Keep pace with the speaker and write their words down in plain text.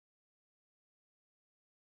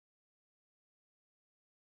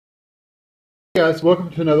Guys, welcome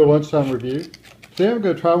to another lunchtime review. Today I'm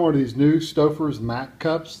going to try one of these new Stouffer's Mac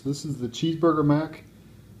cups. This is the Cheeseburger Mac.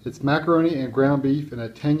 It's macaroni and ground beef and a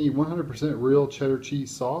tangy 100% real cheddar cheese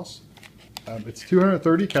sauce. It's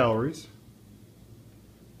 230 calories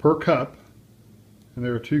per cup, and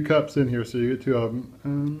there are 2 cups in here, so you get 2 of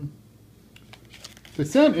them. They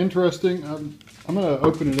sound interesting. I'm going to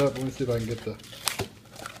open it up. Let me see if I can get the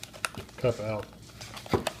cup out.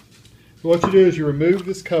 So what you do is you remove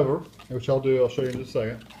this cover, which I'll do. I'll show you in just a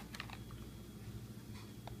second.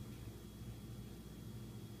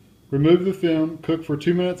 Remove the film, cook for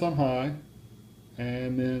 2 minutes on high,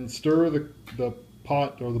 and then stir the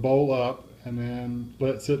pot or the bowl up, and then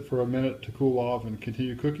let it sit for a minute to cool off and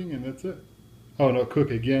continue cooking, and that's it. Oh no,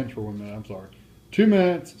 cook again for 1 minute, I'm sorry. 2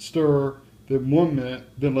 minutes, stir, then 1 minute,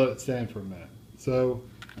 then let it stand for a minute. So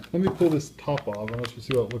let me pull this top off and let you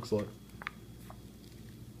see what it looks like.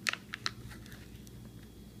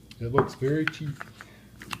 It looks very cheesy.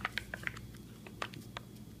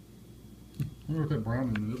 I wonder what that brown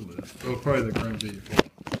in the middle is. Oh, probably the ground beef.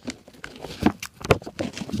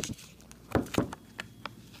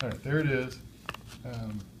 Alright, there it is.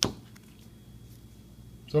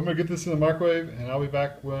 So I'm going to get this in the microwave and I'll be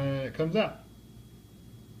back when it comes out.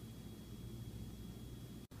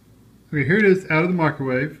 Okay, here it is out of the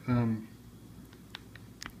microwave.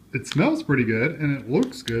 It smells pretty good and it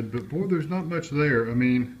looks good, but boy, there's not much there. I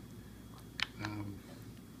mean,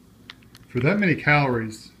 for that many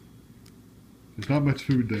calories, there's not much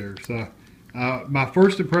food there. So my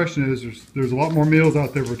first impression is there's a lot more meals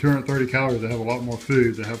out there for 230 calories that have a lot more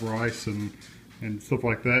food, that have rice and stuff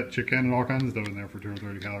like that, chicken and all kinds of stuff in there for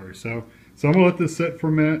 230 calories. So I'm gonna let this sit for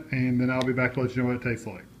a minute and then I'll be back to let you know what it tastes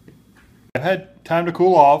like. I've had time to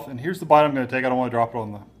cool off, and here's the bite I'm gonna take. I don't wanna drop it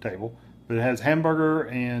on the table, but it has hamburger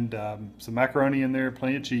and some macaroni in there,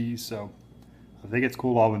 plenty of cheese, so I think it's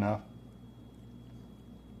cooled off enough.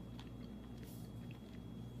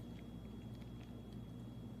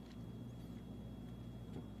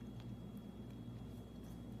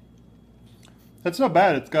 That's not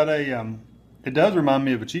bad. It's got a, it does remind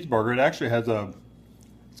me of a cheeseburger. It actually has a,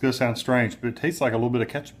 it's going to sound strange, but it tastes like a little bit of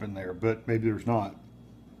ketchup in there, but maybe there's not.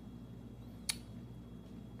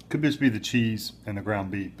 Could just be the cheese and the ground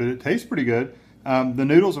beef, but it tastes pretty good. The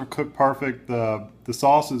noodles are cooked perfect. The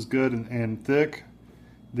sauce is good and thick.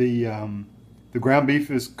 The ground beef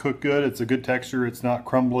is cooked good. It's a good texture. It's not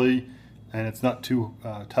crumbly, and it's not too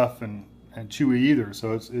tough and chewy either.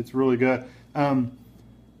 So it's really good.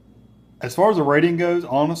 As far as the rating goes,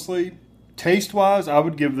 honestly, taste-wise, I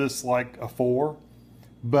would give this like a 4.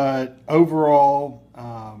 But overall,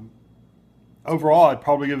 I'd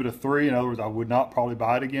probably give it a 3. In other words, I would not probably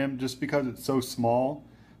buy it again, just because it's so small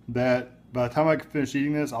that by the time I finish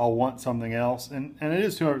eating this, I'll want something else. And it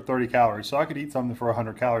is 230 calories, so I could eat something for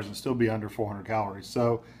 100 calories and still be under 400 calories.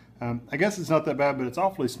 So I guess it's not that bad, but it's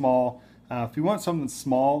awfully small. If you want something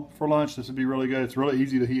small for lunch, this would be really good. It's really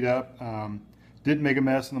easy to heat up. Didn't make a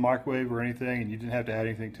mess in the microwave or anything, and you didn't have to add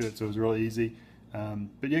anything to it, so it was really easy.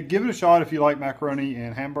 But yeah, give it a shot if you like macaroni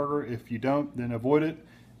and hamburger. If you don't, then avoid it.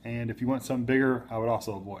 And if you want something bigger, I would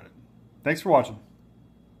also avoid it. Thanks for watching.